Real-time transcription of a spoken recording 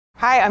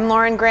Hi, I'm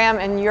Lauren Graham,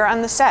 and you're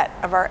on the set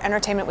of our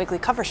Entertainment Weekly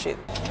cover shoot.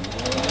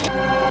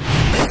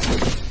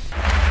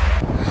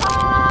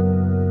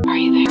 Are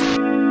you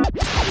there?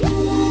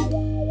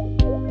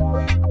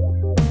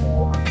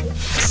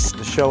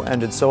 The show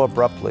ended so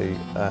abruptly,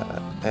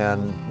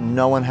 and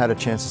no one had a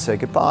chance to say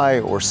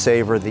goodbye or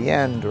savor the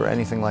end or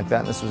anything like that,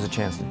 and this was a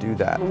chance to do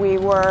that. We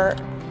were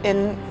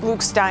in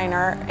Luke's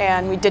diner,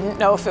 and we didn't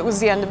know if it was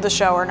the end of the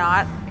show or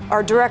not.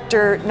 Our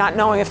director, not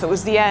knowing if it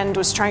was the end,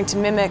 was trying to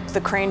mimic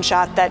the crane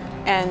shot that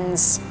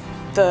ends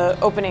the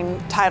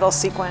opening title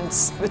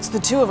sequence. It's the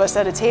two of us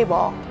at a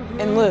table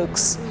in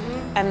Luke's,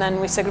 and then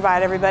we said goodbye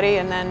to everybody,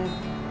 and then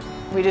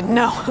we didn't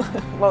know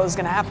what was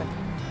gonna happen.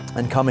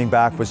 And coming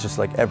back was just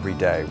like every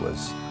day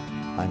was,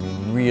 I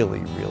mean,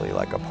 really, really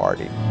like a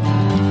party.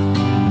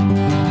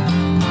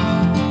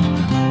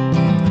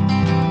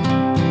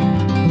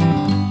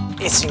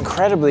 It's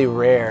incredibly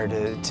rare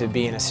to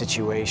be in a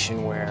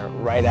situation where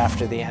right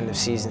after the end of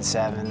season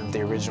 7 of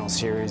the original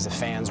series, the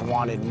fans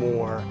wanted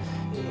more.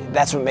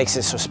 That's what makes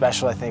it so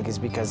special, I think, is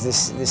because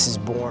this is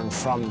born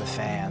from the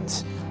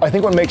fans. I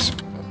think what makes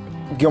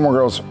Gilmore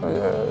Girls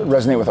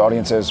resonate with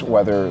audiences,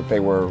 whether they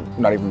were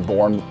not even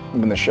born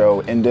when the show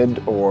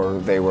ended or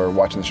they were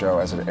watching the show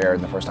as it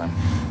aired the first time,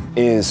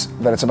 is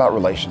that it's about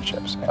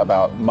relationships,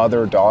 about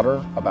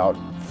mother-daughter, about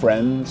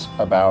friends,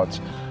 about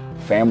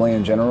family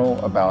in general,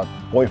 about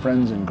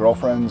boyfriends and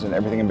girlfriends and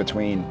everything in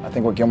between. I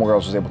think what Gilmore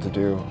Girls was able to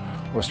do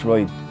was to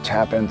really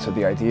tap into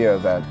the idea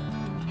that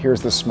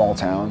here's this small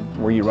town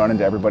where you run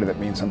into everybody that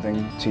means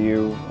something to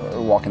you,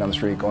 walking down the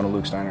street, going to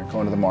Luke's Diner,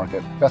 going to the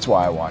market. That's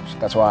why I watch.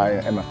 That's why I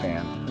am a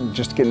fan.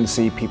 Just getting to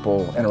see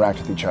people interact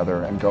with each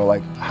other and go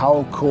like,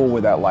 how cool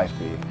would that life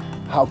be?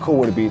 How cool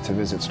would it be to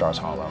visit Stars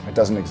Hollow? It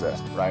doesn't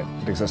exist, right?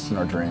 It exists in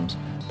our dreams,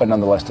 but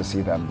nonetheless to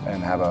see them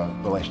and have a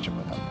relationship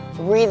with them.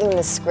 Reading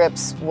the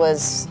scripts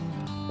was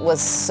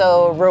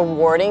so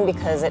rewarding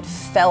because it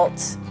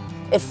felt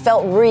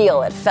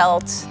real, it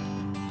felt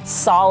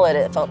solid,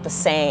 it felt the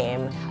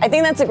same. I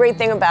think that's a great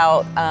thing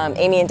about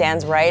Amy and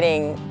Dan's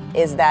writing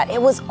is that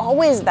it was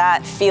always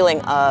that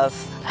feeling of,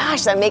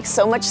 gosh, that makes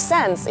so much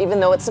sense, even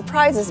though it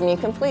surprises me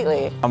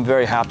completely. I'm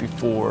very happy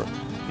for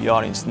the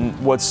audience.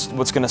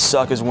 What's gonna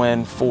suck is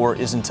when 4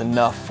 isn't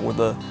enough for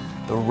the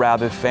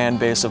rabid fan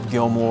base of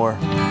Gilmore.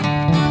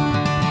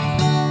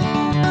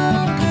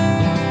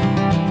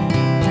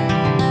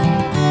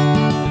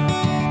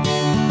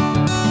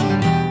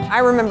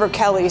 I remember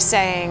Kelly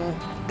saying,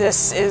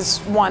 this is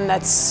one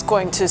that's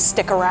going to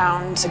stick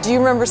around. Do you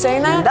remember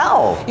saying that?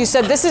 No. You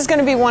said this is going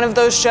to be one of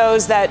those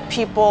shows that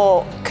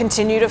people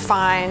continue to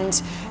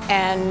find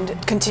and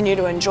continue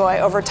to enjoy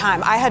over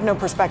time. I had no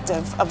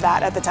perspective of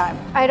that at the time.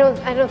 I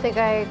don't think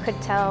I could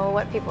tell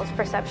what people's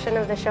perception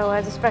of the show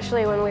was,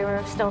 especially when we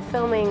were still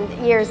filming.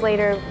 Years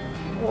later,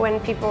 when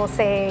people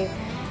say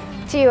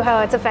to you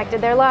how it's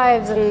affected their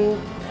lives and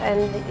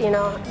you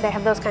know, they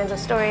have those kinds of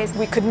stories.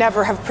 We could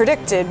never have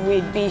predicted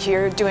we'd be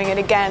here doing it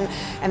again,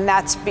 and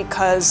that's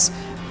because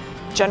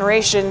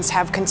generations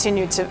have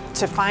continued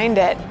to find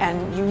it,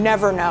 and you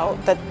never know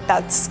that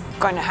that's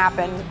going to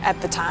happen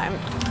at the time.